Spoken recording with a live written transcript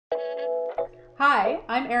Hi,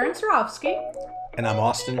 I'm Erin Sarofsky. And I'm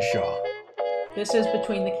Austin Shaw. This is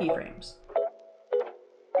Between the Keyframes.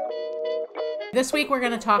 This week we're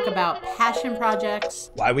going to talk about passion projects,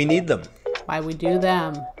 Why we need them, why we do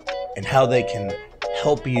them, and how they can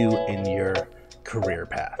help you in your career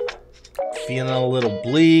path. Feeling a little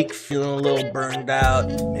bleak, feeling a little burned out,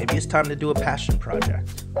 maybe it's time to do a passion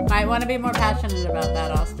project. Might want to be more passionate about that,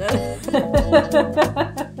 Austin.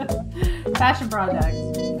 Passion projects.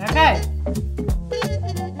 Okay.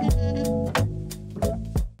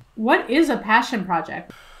 What is a passion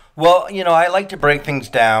project? Well, I like to break things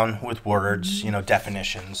down with words,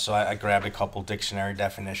 definitions. So I grabbed a couple dictionary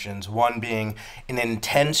definitions. One being an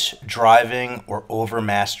intense, driving, or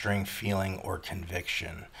overmastering feeling or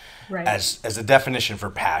conviction. Right. As a definition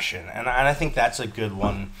for passion. And I think that's a good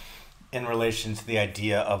one in relation to the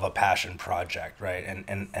idea of a passion project, right?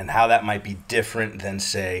 And how that might be different than,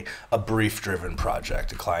 say, a brief-driven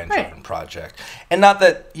project, a client-driven project. And not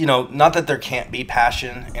that there can't be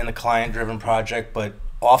passion in a client-driven project, but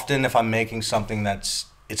often if I'm making something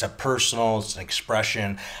it's a personal, it's an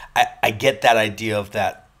expression, I get that idea of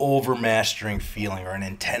that overmastering feeling or an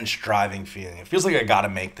intense driving feeling. It feels like I got to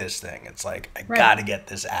make this thing. It's like, I got to get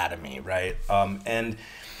this out of me, right? And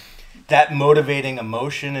that motivating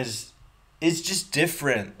emotion is just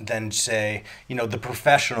different than, say, the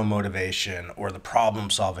professional motivation or the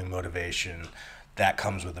problem-solving motivation that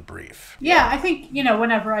comes with a brief. Yeah, I think,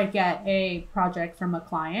 whenever I get a project from a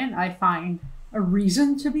client, I find a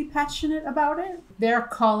reason to be passionate about it. They're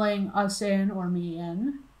calling us in or me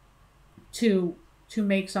in to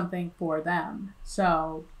make something for them.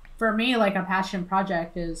 So for me, like, a passion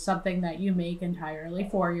project is something that you make entirely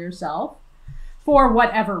for yourself for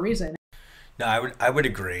whatever reason. No, I would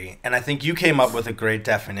agree. And I think you came up with a great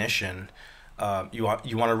definition. You want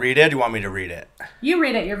to read it? Or you want me to read it? You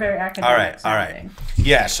read it. You're very academic. All right.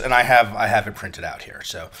 Yes, and I have it printed out here.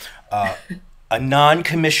 So, a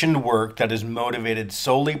non-commissioned work that is motivated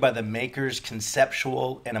solely by the maker's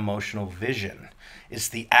conceptual and emotional vision. It's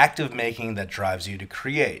the act of making that drives you to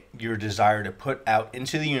create. Your desire to put out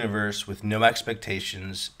into the universe with no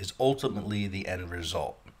expectations is ultimately the end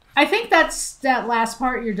result. I think that's that last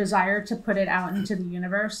part, your desire to put it out into the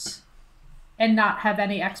universe and not have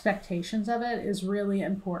any expectations of it, is really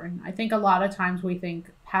important. I think a lot of times we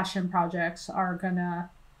think passion projects are gonna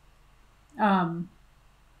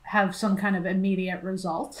have some kind of immediate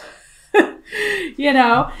result, and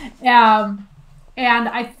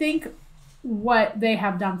I think what they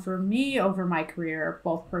have done for me over my career,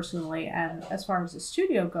 both personally and as far as the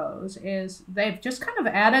studio goes, is they've just kind of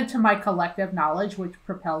added to my collective knowledge, which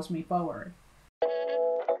propels me forward.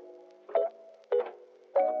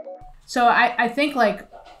 So I think, like,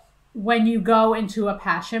 when you go into a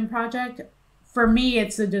passion project, for me,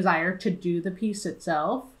 it's the desire to do the piece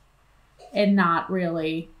itself and not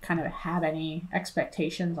really kind of have any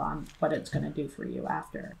expectations on what it's going to do for you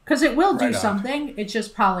after. Because it will do something. It's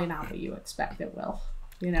just probably not what you expect it will,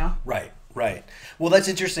 Right. Well, that's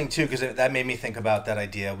interesting, too, because that made me think about that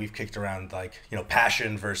idea we've kicked around, like,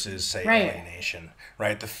 passion versus, say, alienation,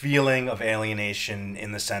 right? The feeling of alienation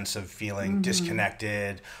in the sense of feeling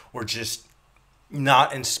disconnected or just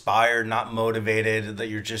not inspired, not motivated, that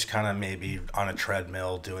you're just kind of maybe on a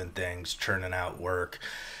treadmill doing things, churning out work,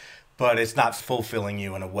 but it's not fulfilling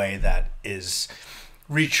you in a way that is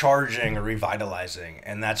recharging or revitalizing.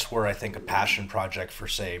 And that's where I think a passion project for,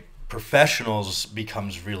 say, professionals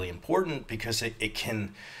becomes really important, because it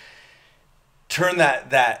can turn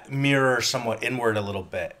that mirror somewhat inward a little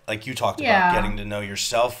bit. Like you talked about, getting to know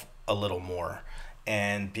yourself a little more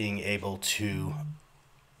and being able to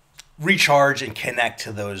recharge and connect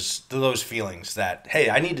to those feelings that, hey,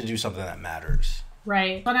 I need to do something that matters.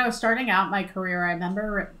 Right. When I was starting out my career, I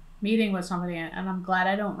remember meeting with somebody, and I'm glad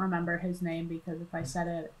I don't remember his name, because if I said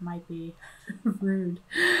it, it might be rude.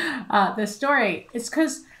 The story, it's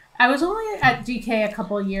because I was only at DK a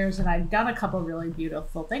couple of years, and I'd done a couple of really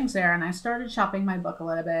beautiful things there, and I started shopping my book a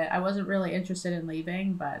little bit. I wasn't really interested in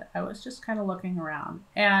leaving, but I was just kind of looking around.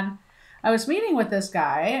 And I was meeting with this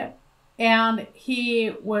guy, and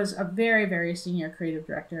he was a very, very senior creative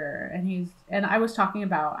director, and I was talking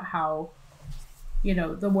about how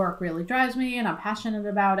the work really drives me and I'm passionate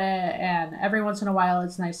about it. And every once in a while,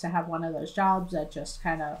 it's nice to have one of those jobs that just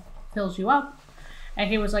kind of fills you up.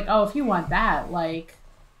 And he was like, oh, if you want that, like,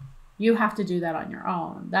 you have to do that on your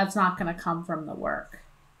own. That's not going to come from the work.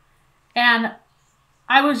 And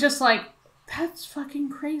I was just like, that's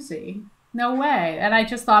fucking crazy. No way. And I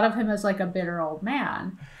just thought of him as like a bitter old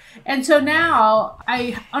man. And so now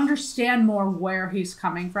I understand more where he's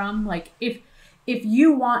coming from. Like, if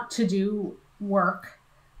you want to do work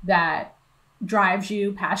that drives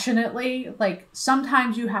you passionately, like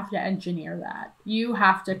sometimes you have to engineer that. You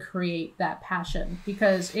have to create that passion,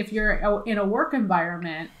 because if you're in a work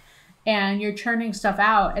environment and you're churning stuff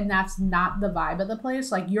out and that's not the vibe of the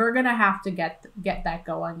place, like you're gonna have to get that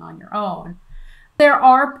going on your own. There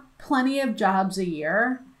are plenty of jobs a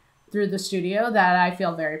year through the studio that I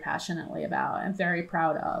feel very passionately about and very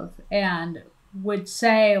proud of, and would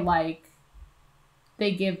say like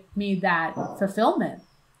they give me that fulfillment,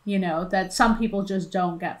 you know, that some people just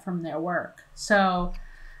don't get from their work. So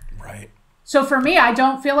right. So for me, I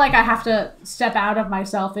don't feel like I have to step out of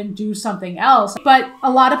myself and do something else. But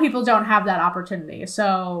a lot of people don't have that opportunity.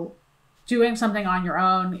 So doing something on your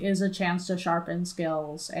own is a chance to sharpen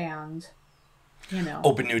skills and, you know,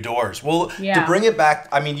 open new doors. Well, to bring it back,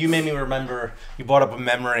 I mean, you made me remember, you brought up a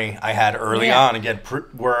memory I had early on again,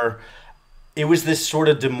 where it was this sort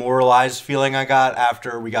of demoralized feeling I got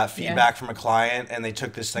after we got feedback from a client and they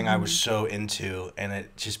took this thing I was so into and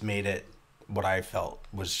it just made it what I felt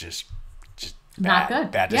was just not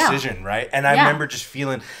good. Bad decision, right? And I remember just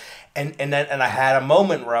feeling, and I had a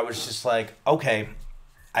moment where I was just like, okay,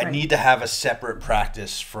 I need to have a separate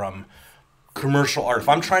practice from commercial art. If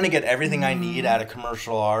I'm trying to get everything I need out of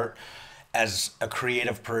commercial art as a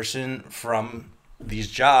creative person from these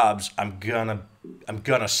jobs, I'm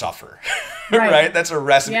gonna suffer, right? That's a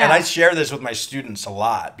recipe, and I share this with my students a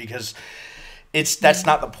lot because that's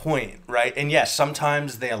not the point, right? And yes,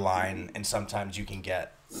 sometimes they align, and sometimes you can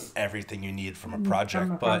get everything you need from a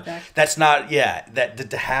project, but that's not that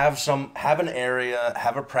to have an area,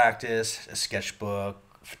 have a practice, a sketchbook,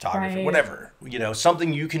 photography, whatever, you know,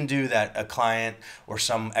 something you can do that a client or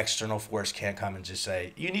some external force can't come and just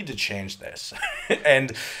say you need to change this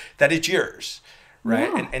and that it's yours,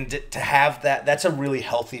 right? And to have that's a really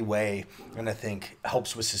healthy way, and I think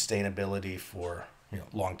helps with sustainability for, you know,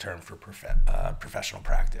 long term for professional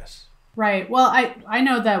practice. Right. Well, I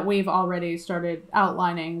know that we've already started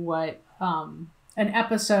outlining what an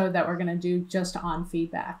episode that we're going to do just on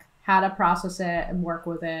feedback, how to process it and work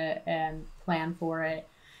with it and plan for it.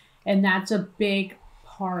 And that's a big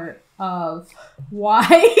part of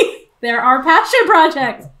why there are passion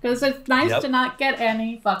projects, because it's nice to not get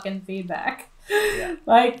any fucking feedback.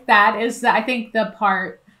 Like that is, I think, the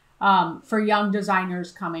part for young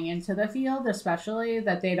designers coming into the field, especially,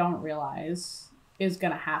 that they don't realize is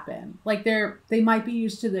going to happen. Like they might be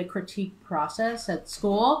used to the critique process at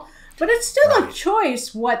school, but it's still a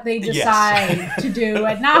choice what they decide to do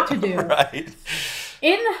and not to do. Right.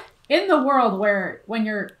 In the world where when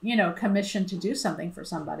you're, you know, commissioned to do something for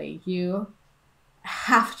somebody, you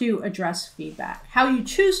have to address feedback. How you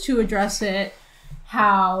choose to address it,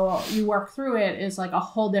 how you work through it is like a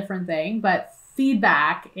whole different thing, but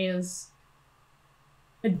feedback is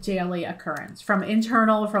a daily occurrence, from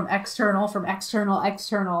internal, from external, from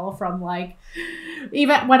like,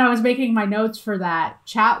 even when I was making my notes for that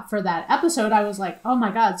chat, for that episode, I was like, oh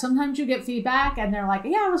my God, sometimes you get feedback and they're like,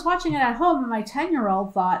 yeah, I was watching it at home and my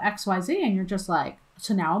 10-year-old thought XYZ. And you're just like,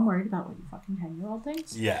 so now I'm worried about what your fucking 10-year-old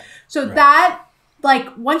thinks. Yeah. So that,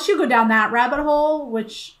 like, once you go down that rabbit hole,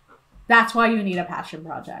 which that's why you need a passion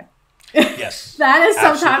project. Yes. That is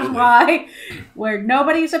sometimes why, where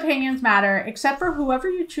nobody's opinions matter except for whoever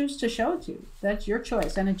you choose to show it to. That's your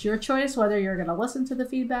choice. And it's your choice whether you're going to listen to the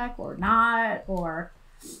feedback or not. Or,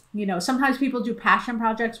 you know, sometimes people do passion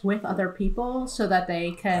projects with other people so that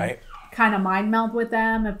they can kind of mind meld with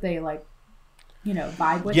them if they, like, you know,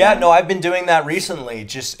 vibe with them. Yeah, no, I've been doing that recently,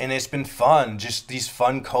 and it's been fun. Just these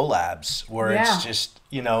fun collabs where it's just,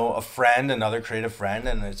 you know, a friend, another creative friend,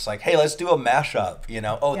 and it's like, hey, let's do a mashup, you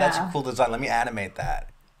know. Oh, that's a cool design. Let me animate that.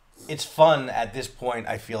 It's fun at this point,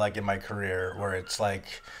 I feel like, in my career, where it's like,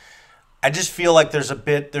 I just feel like there's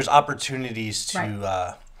opportunities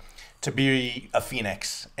to be a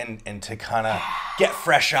phoenix and to kind of get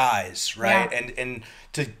fresh eyes, right? And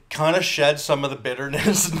to kind of shed some of the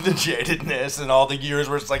bitterness and the jadedness and all the years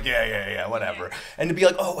where it's like, yeah, whatever. And to be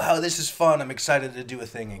like, oh, wow, this is fun. I'm excited to do a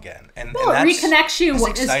thing again. And it reconnects you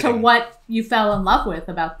as to what you fell in love with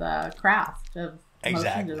about the craft of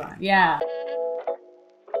motion design. Yeah.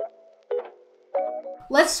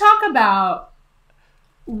 Let's talk about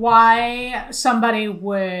why somebody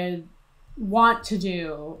would want to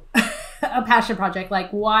do a passion project.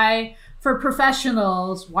 Like, why, for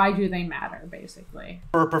professionals, why do they matter, basically?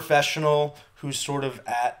 For a professional who's sort of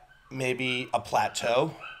at maybe a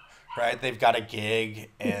plateau, right? They've got a gig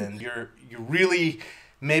and you really,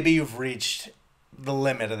 maybe you've reached the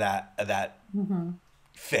limit of that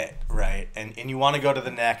fit, right? And you want to go to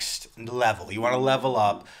the next level. You want to level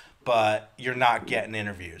up, but you're not getting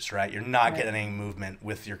interviews, right? You're not getting any movement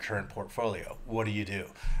with your current portfolio. What do you do,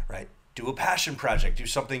 right? do a passion project, do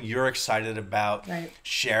something you're excited about, Right.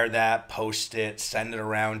 share that, post it, send it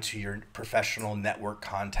around to your professional network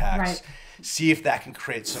contacts, Right. see if that can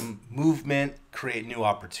create some movement, create new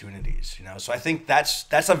opportunities, you know? So I think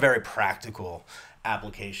that's a very practical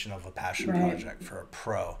application of a passion Right. project for a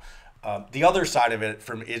pro. The other side of it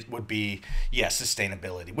would be,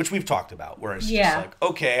 sustainability, which we've talked about, where it's just like,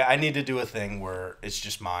 okay, I need to do a thing where it's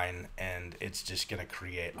just mine and it's just going to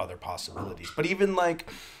create other possibilities. But even like,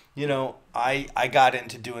 you know, I got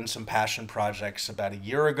into doing some passion projects about a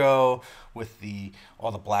year ago with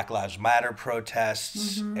all the Black Lives Matter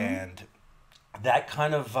protests, and that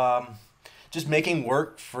kind of just making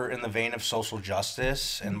work in the vein of social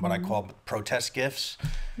justice and what I call protest gifts.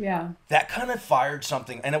 Yeah. That kind of fired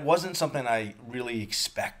something, and it wasn't something I really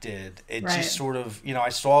expected. It Right. just sort of, you know, I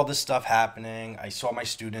saw this stuff happening. I saw my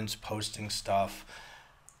students posting stuff.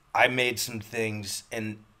 I made some things,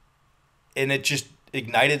 and it just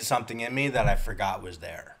ignited something in me that I forgot was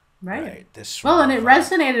there. Right. This Well, and it sort of,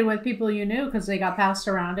 resonated with people you knew because they got passed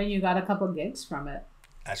around and you got a couple gigs from it.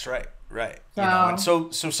 That's right. Right. So, You know, and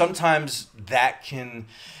so sometimes that can,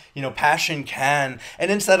 you know, passion can,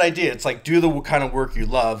 and it's that idea. It's like, do the kind of work you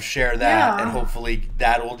love, share that, Yeah. and hopefully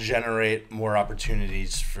that will generate more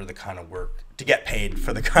opportunities for the kind of work, to get paid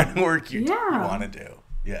for the kind of work you want to do.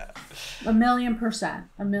 Yeah. 1,000,000%.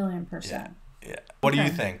 1,000,000%. Yeah. What do you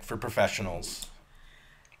Okay. think for professionals?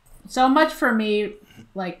 So much for me,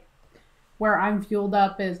 like where I'm fueled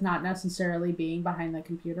up is not necessarily being behind the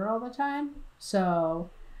computer all the time. So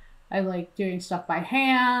I like doing stuff by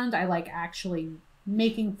hand. I like actually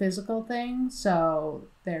making physical things. So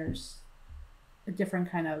there's a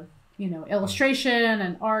different kind of, you know, illustration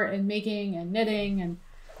and art and making and knitting and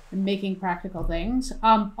making practical things.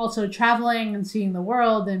 Also traveling and seeing the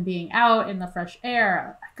world and being out in the fresh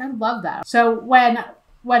air. I love that. So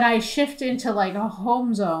when I shift into like a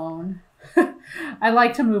home zone, I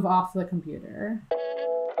like to move off the computer.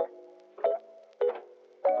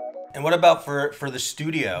 And what about for the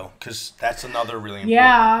studio? Because that's another really important,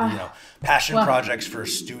 Yeah. you know, passion projects for a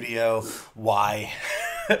studio. Why?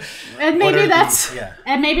 And maybe that's yeah.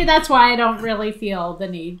 and maybe that's why I don't really feel the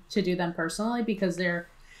need to do them personally, because they're,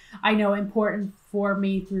 I know, important for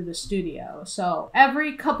me through the studio. So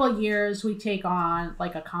every couple years we take on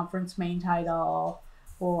like a conference main title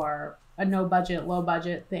or a no budget, low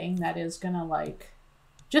budget thing that is gonna like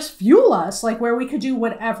just fuel us, like where we could do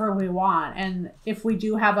whatever we want. And if we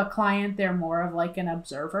do have a client, they're more of like an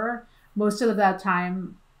observer. Most of that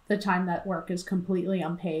time, the time that work is completely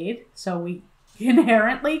unpaid. So we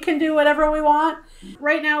inherently can do whatever we want.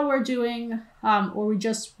 Right now we're doing, or we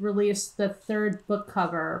just released the 3rd book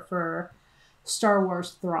cover for Star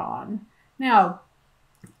Wars Thrawn. Now,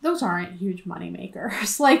 those aren't huge money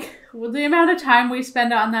makers. Like, with the amount of time we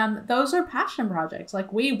spend on them, those are passion projects.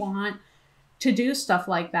 Like, we want to do stuff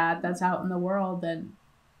like that that's out in the world, and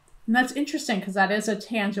that's interesting because that is a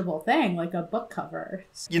tangible thing, like a book cover.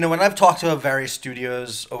 You know, when I've talked to various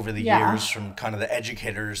studios over the Yeah. years from kind of the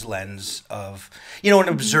educator's lens of, you know, and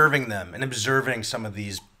observing them and observing some of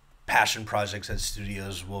these passion projects that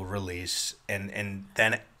studios will release, and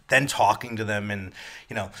then talking to them, and,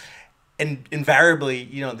 you know, and invariably,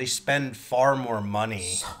 you know, they spend far more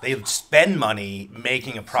money. They spend money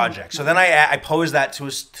making a project. So then I pose that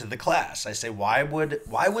to the class. I say, why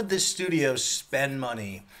would this studio spend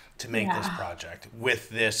money to make this project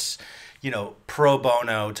with this, you know, pro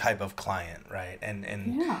bono type of client, right? And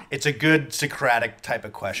it's a good Socratic type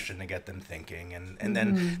of question to get them thinking. And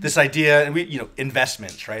then this idea, and you know,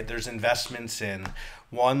 investments, right? There's investments in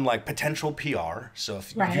one, like potential PR. So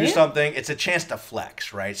if you do something, it's a chance to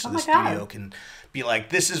flex, right? So the studio can be like,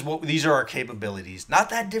 these are our capabilities. Not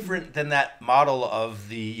that different than that model of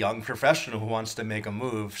the young professional who wants to make a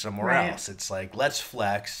move somewhere else. It's like, let's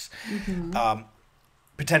flex.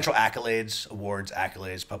 Potential accolades, awards,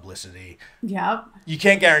 accolades, publicity. Yep. You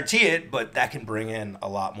can't guarantee it, but that can bring in a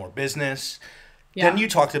lot more business. Yeah. Then you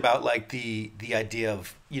talked about like the idea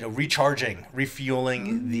of, you know, recharging,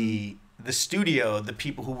 refueling the studio, the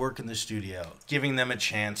people who work in the studio, giving them a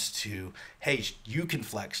chance to, hey, you can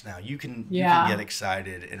flex now. You can get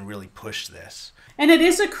excited and really push this. And it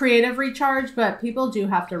is a creative recharge, but people do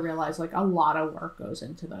have to realize like a lot of work goes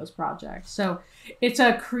into those projects. So it's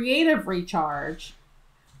a creative recharge,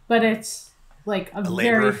 but it's like a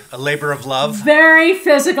labor of love. Very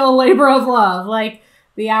physical labor of love. Like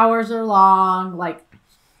the hours are long, like,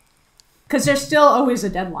 because there's still always a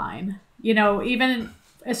deadline, you know, even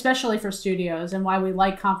especially for studios. And why we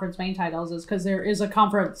like conference main titles is because there is a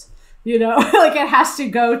conference, you know, like it has to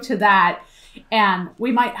go to that. And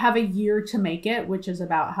we might have a year to make it, which is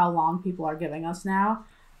about how long people are giving us now.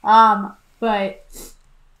 But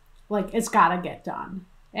like it's got to get done.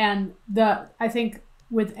 And I think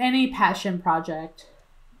with any passion project,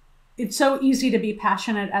 it's so easy to be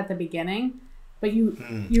passionate at the beginning, but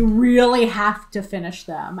you really have to finish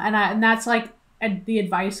them. And that's like the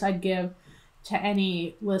advice I'd give to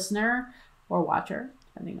any listener or watcher,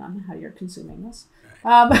 depending on how you're consuming this,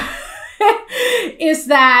 is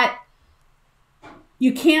that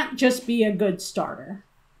you can't just be a good starter.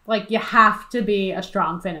 Like, you have to be a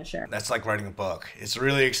strong finisher. That's like writing a book. It's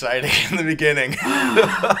really exciting in the beginning.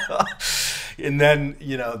 And then,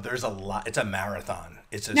 there's a lot. It's a marathon.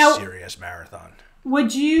 It's a serious marathon.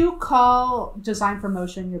 Would you call Design for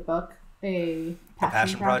Motion, your book, a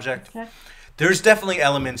passion project? There's definitely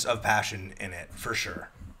elements of passion in it, for sure.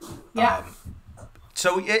 Yeah.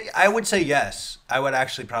 So I would say yes. I would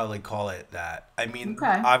actually probably call it that. I mean,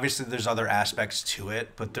 obviously there's other aspects to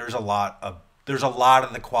it, but there's a lot of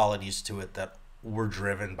the qualities to it that were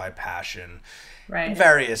driven by passion, right? In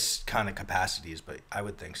various kind of capacities, but I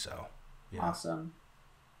would think so. Yeah. Awesome.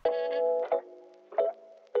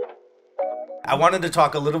 I wanted to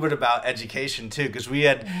talk a little bit about education too, because we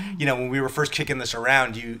had, when we were first kicking this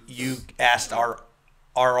around, you asked are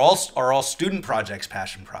all student projects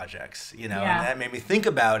passion projects, and that made me think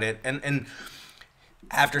about it. And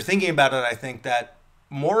after thinking about it, I think that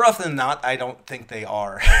more often than not, I don't think they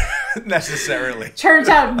are necessarily. Turns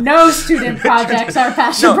out no student projects are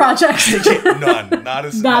passion projects. None. Not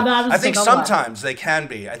as not I think sometimes they can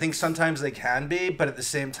be. But at the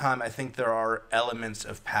same time, I think there are elements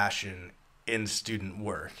of passion in student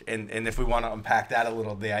work. And if we want to unpack that a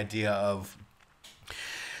little, the idea of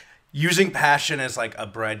using passion as like a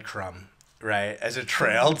breadcrumb, right? As a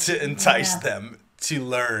trail to entice them to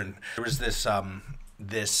learn. There was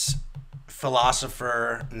this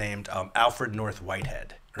philosopher named Alfred North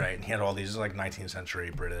Whitehead, right? And he had all these, like 19th century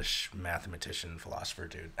British mathematician, philosopher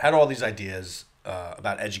dude. Had all these ideas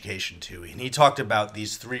about education too. And he talked about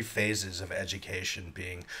these three phases of education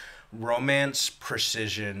being romance,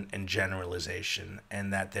 precision, and generalization.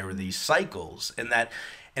 And that there were these cycles. And that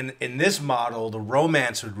in this model, the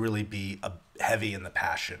romance would really be heavy in the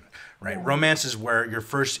passion, right? Yeah. Romance is where you're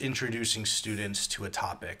first introducing students to a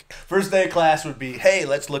topic. First day of class would be, hey,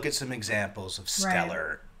 let's look at some examples of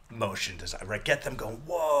stellar motion design, right? Get them going,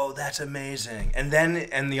 whoa, that's amazing. And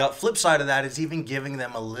the flip side of that is even giving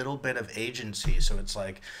them a little bit of agency. So it's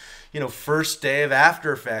like, first day of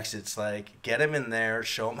After Effects, it's like, get them in there,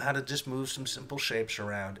 show them how to just move some simple shapes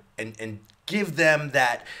around and give them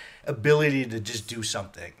that ability to just do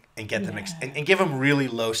something and get them and give them really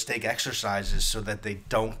low stake exercises so that they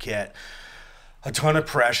don't get a ton of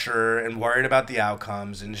pressure and worried about the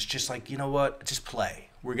outcomes. And it's just like, just play.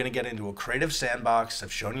 We're going to get into a creative sandbox.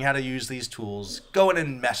 I've shown you how to use these tools. Go in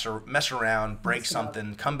and mess around, break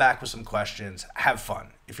something, come back with some questions, have fun.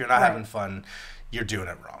 If you're not having fun, you're doing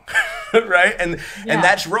it wrong. Right? And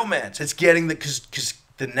that's romance. It's getting because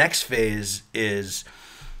the next phase is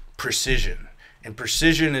precision. And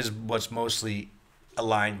precision is what's mostly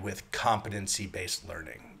aligned with competency-based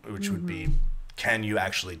learning, which would be, can you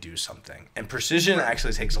actually do something? And precision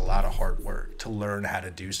actually takes a lot of hard work to learn how to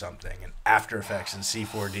do something. And After Effects and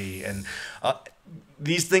C4D. And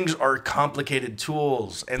these things are complicated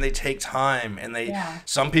tools, and they take time. And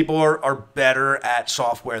some people are better at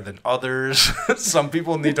software than others. Some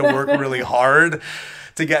people need to work really hard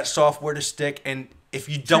to get software to stick. And if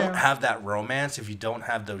you don't have that romance, if you don't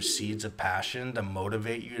have those seeds of passion to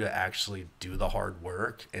motivate you to actually do the hard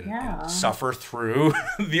work and suffer through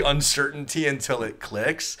the uncertainty until it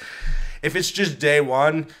clicks, if it's just day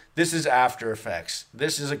one, this is After Effects,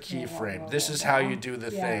 this is a keyframe, this is how you do the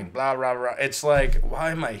thing, blah, blah, blah. It's like,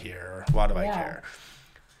 why am I here? Why do I care?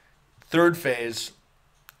 Third phase,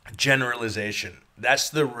 generalization.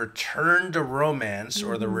 That's the return to romance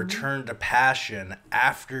or the return to passion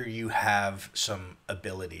after you have some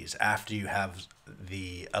abilities, after you have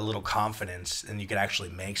a little confidence and you can actually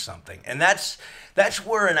make something. And that's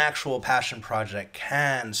where an actual passion project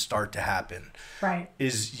can start to happen. Right.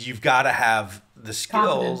 Is you've got to have the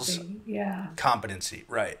skills. Competency,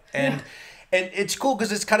 right. And it's cool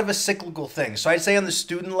because it's kind of a cyclical thing. So I'd say on the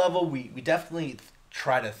student level, we definitely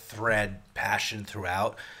try to thread passion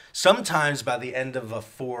throughout. Sometimes by the end of a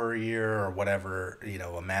 4-year or whatever,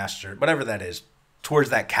 a master, whatever that is, towards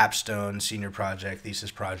that capstone, senior project,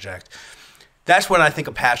 thesis project, that's when I think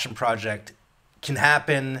a passion project can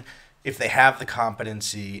happen if they have the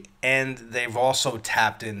competency and they've also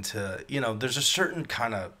tapped into, there's a certain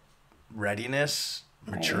kind of readiness,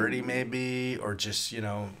 maturity maybe, or just,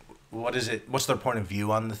 what is it? What's their point of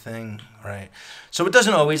view on the thing, right? So it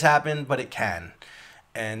doesn't always happen, but it can.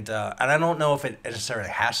 And I don't know if it necessarily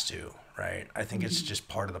has to, right? I think it's just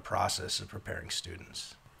part of the process of preparing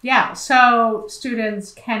students. Yeah, so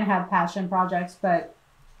students can have passion projects, but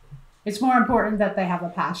it's more important that they have a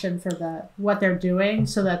passion for what they're doing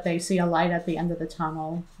so that they see a light at the end of the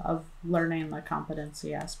tunnel of learning the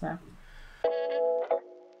competency aspect.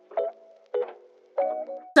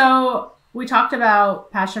 So we talked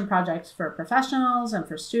about passion projects for professionals and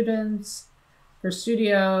for students, for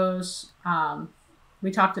studios.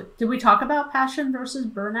 Did we talk about passion versus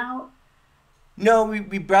burnout? No,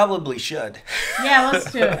 we probably should. Yeah,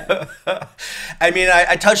 let's do it. I mean,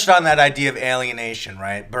 I touched on that idea of alienation,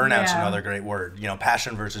 right? Burnout's another great word.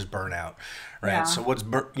 Passion versus burnout, right? Yeah. So what's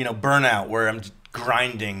burnout, where I'm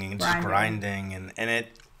grinding and just grinding and it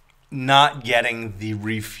not getting the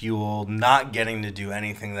refuel, not getting to do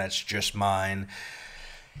anything that's just mine.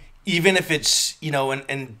 Even if it's,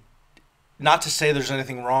 and not to say there's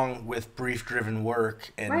anything wrong with brief-driven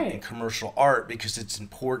work and commercial art, because it's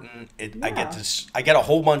important. I get a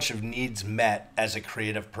whole bunch of needs met as a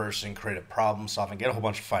creative person, creative problem solving. Get a whole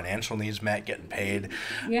bunch of financial needs met, getting paid.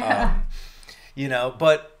 Yeah.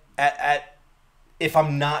 But if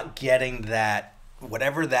I'm not getting that,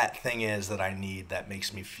 whatever that thing is that I need, that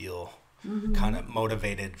makes me feel kind of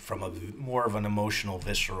motivated from a more of an emotional,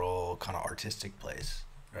 visceral, kind of artistic place.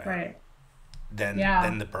 Right. Then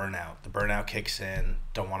the burnout kicks in.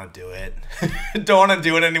 Don't want to do it. Don't want to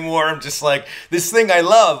do it anymore. I'm just like, this thing I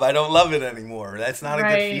love, I don't love it anymore. That's not a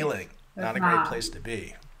good feeling. Not a great place to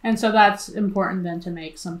be. And so that's important then to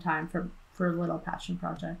make some time for little passion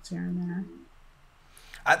projects here and there.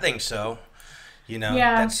 I think so.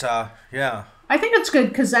 That's I think it's good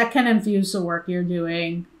because that can infuse the work you're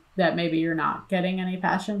doing that maybe you're not getting any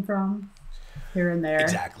passion from. Here and there.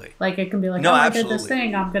 Exactly. Like it can be like, I did this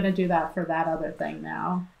thing, I'm going to do that for that other thing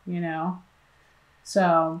now,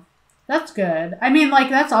 So that's good. I mean, like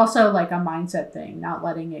that's also like a mindset thing, not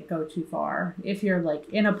letting it go too far. If you're like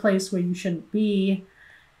in a place where you shouldn't be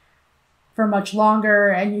for much longer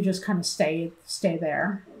and you just kind of stay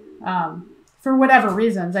there. For whatever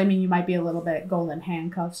reasons. I mean, you might be a little bit golden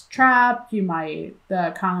handcuffs trapped. The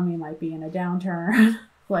economy might be in a downturn.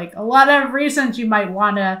 Like a lot of reasons you might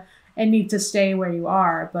want to and need to stay where you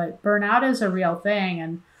are. But burnout is a real thing,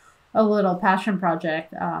 and a little passion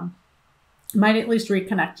project might at least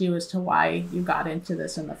reconnect you as to why you got into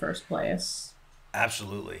this in the first place.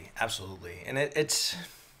 Absolutely. And it's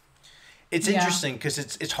interesting because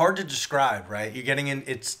it's hard to describe, right? You're getting in,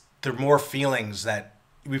 they're more feelings that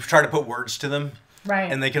we've tried to put words to them. Right.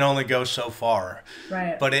 And they can only go so far.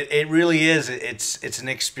 Right. But it really is, it's an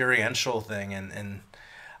experiential thing, and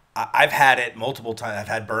I've had it multiple times. I've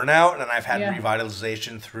had burnout and I've had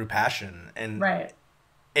revitalization through passion. And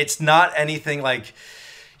it's not anything like,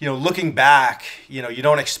 looking back, you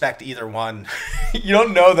don't expect either one. You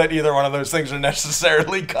don't know that either one of those things are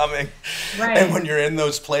necessarily coming. Right. And when you're in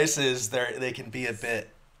those places, they can be a bit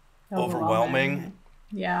overwhelming.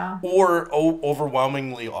 Yeah. Or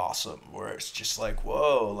overwhelmingly awesome, where it's just like,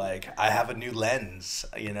 whoa, like I have a new lens,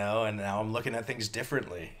 and now I'm looking at things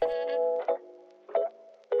differently.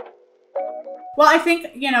 Well, I think,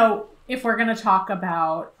 if we're going to talk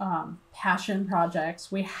about passion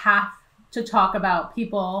projects, we have to talk about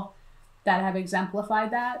people that have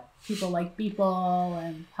exemplified that. People like Beeple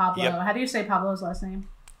and Pablo. Yep. How do you say Pablo's last name?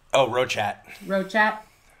 Oh, Rochat. Yep.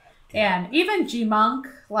 And even G-Monk,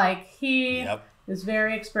 like he is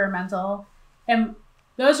very experimental. And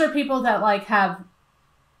those are people that like have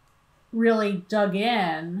really dug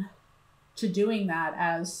in to doing that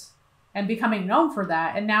and becoming known for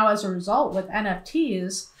that. And now as a result with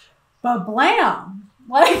NFTs, bablam.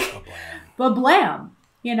 Like, bablam.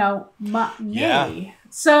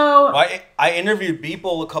 So... Well, I interviewed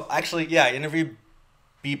Beeple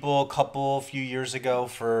a few years ago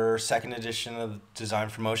for second edition of the Design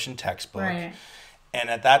for Motion textbook. Right. And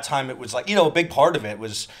at that time it was like, a big part of it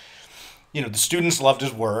was... the students loved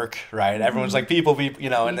his work, right? Everyone's like, people,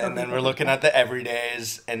 and then we're looking at the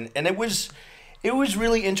everydays. And it was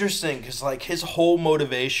really interesting because like his whole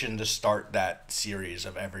motivation to start that series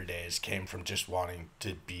of everydays came from just wanting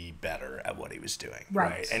to be better at what he was doing.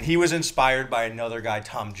 Right. And he was inspired by another guy,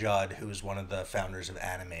 Tom Judd, who was one of the founders of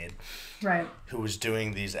Animate. Right. Who was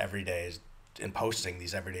doing these everydays and posting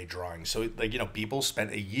these everyday drawings. So like, people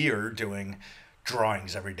spent a year doing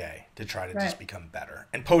drawings every day to try to just become better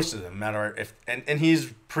and posted them, no matter if and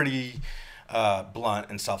he's pretty blunt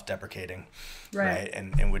and self-deprecating, right?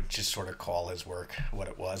 And would just sort of call his work what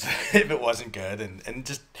it was if it wasn't good, and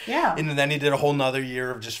just and then he did a whole nother year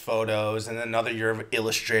of just photos, and then another year of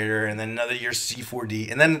Illustrator, and then another year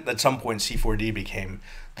C4D, and then at some point C4D became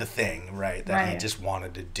the thing, right? That he just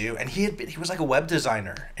wanted to do, and he was like a web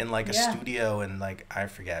designer in like a studio in like I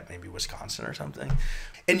forget, maybe Wisconsin or something,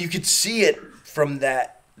 and you could see it from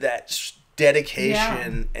that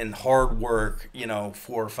dedication and hard work,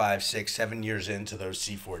 4, 5, 6, 7 years into those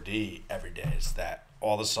C4D every day is that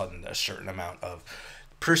all of a sudden a certain amount of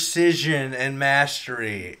precision and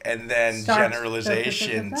mastery and then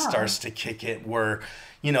generalization starts to kick it where,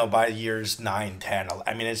 by years 9, 10,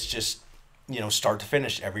 I mean, it's just, start to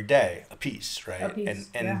finish every day a piece, right?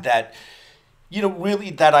 And that,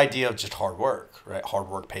 really that idea of just hard work, right? Hard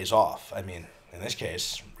work pays off. I mean, in this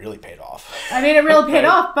case, really paid off. I mean, it really paid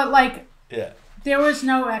off, but there was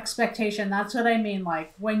no expectation. That's what I mean.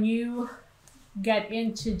 Like when you get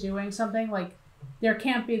into doing something, like there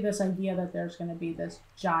can't be this idea that there's going to be this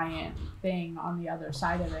giant thing on the other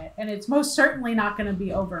side of it. And it's most certainly not going to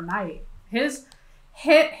be overnight. His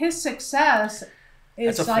success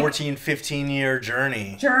is a 14, 15-year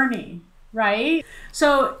journey. Right?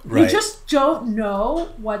 So you just don't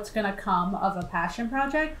know what's going to come of a passion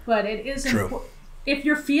project, but it is important. If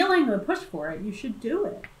you're feeling the push for it, you should do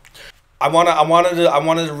it. I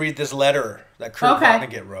wanted to read this letter that Kurt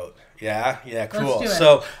Vonnegut wrote. Yeah, cool.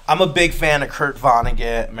 So I'm a big fan of Kurt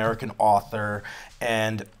Vonnegut, American author,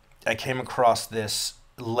 and I came across this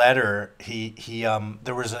letter.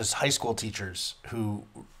 There was this high school teachers who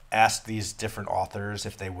asked these different authors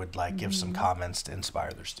if they would give some comments to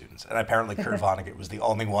inspire their students, and apparently Kurt Vonnegut was the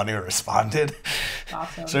only one who responded.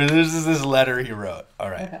 Awesome. So this is this letter he wrote.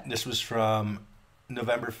 All right, This was from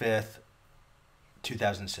November 5th,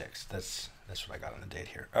 2006. That's what I got on the date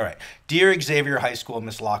here. All right. Dear Xavier High School,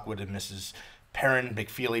 Miss Lockwood and Mrs. Perrin,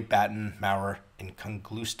 McFeely, Batten, Maurer, and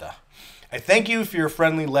Conglusta. I thank you for your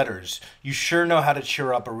friendly letters. You sure know how to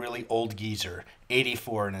cheer up a really old geezer,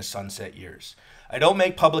 84 in his sunset years. I don't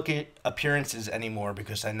make public appearances anymore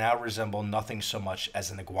because I now resemble nothing so much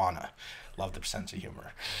as an iguana. Love the sense of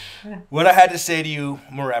humor. What I had to say to you,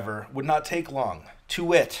 moreover, would not take long. To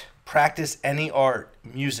wit, practice any art,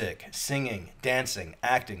 music, singing, dancing,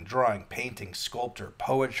 acting, drawing, painting, sculpture,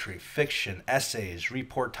 poetry, fiction, essays,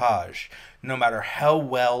 reportage, no matter how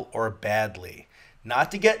well or badly.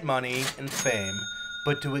 Not to get money and fame,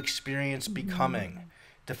 but to experience becoming,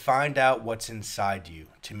 to find out what's inside you,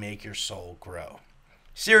 to make your soul grow.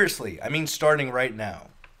 Seriously, I mean starting right now.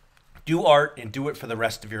 Do art and do it for the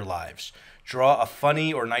rest of your lives. Draw a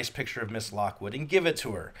funny or nice picture of Miss Lockwood and give it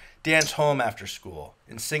to her. Dance home after school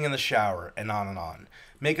and sing in the shower and on and on.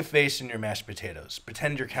 Make a face in your mashed potatoes.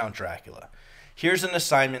 Pretend you're Count Dracula. Here's an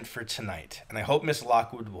assignment for tonight, and I hope Miss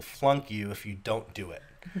Lockwood will flunk you if you don't do it.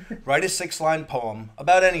 Write a 6-line poem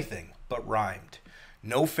about anything, but rhymed.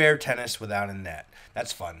 No fair tennis without a net.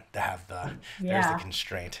 That's fun to have there's the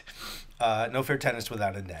constraint. No fair tennis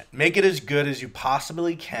without a net. Make it as good as you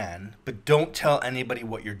possibly can, but don't tell anybody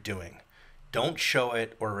what you're doing. Don't show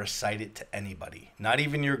it or recite it to anybody, not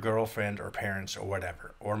even your girlfriend or parents or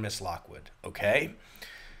whatever, or Miss Lockwood, okay?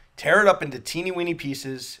 Tear it up into teeny-weeny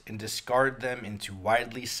pieces and discard them into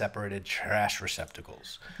widely separated trash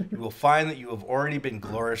receptacles. You will find that you have already been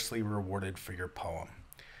gloriously rewarded for your poem.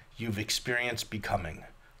 You've experienced becoming,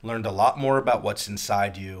 learned a lot more about what's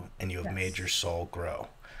inside you, and you have made your soul grow.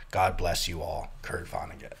 God bless you all, Kurt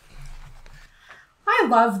Vonnegut. I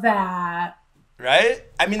love that. Right?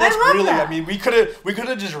 I mean, that's really, that. I mean, we could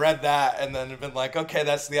have just read that and then been like, okay,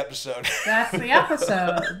 that's the episode. That's the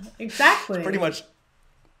episode. Exactly. Pretty much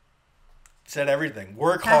said everything.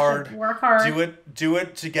 Work hard. Do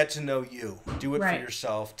it to get to know you. Do it for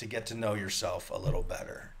yourself to get to know yourself a little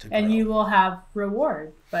better. And you will have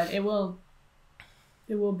reward, but it will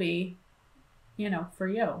be, for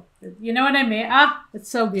you. You know what I mean? It's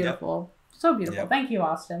so beautiful. Yep. So beautiful. Yep. Thank you,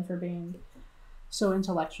 Austin, for being so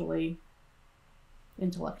intellectual.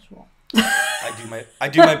 I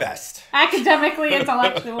do my best. Academically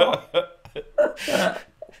intellectual.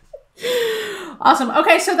 Awesome.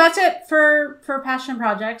 Okay, so that's it for passion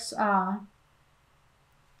projects. Go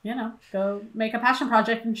make a passion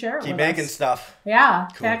project and share it. Keep making stuff. Yeah,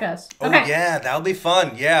 cool. Tag us. Okay. Oh yeah, that'll be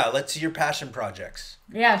fun. Yeah, let's see your passion projects.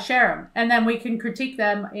 Yeah, share them, and then we can critique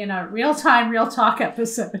them in a real-time, real talk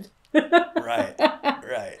episode. Right.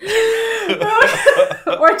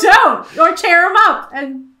 Or don't, or tear them up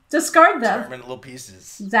and discard them. Tear them in little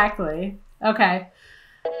pieces. Exactly. Okay.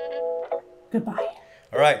 Goodbye.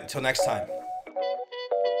 All right. Until next time.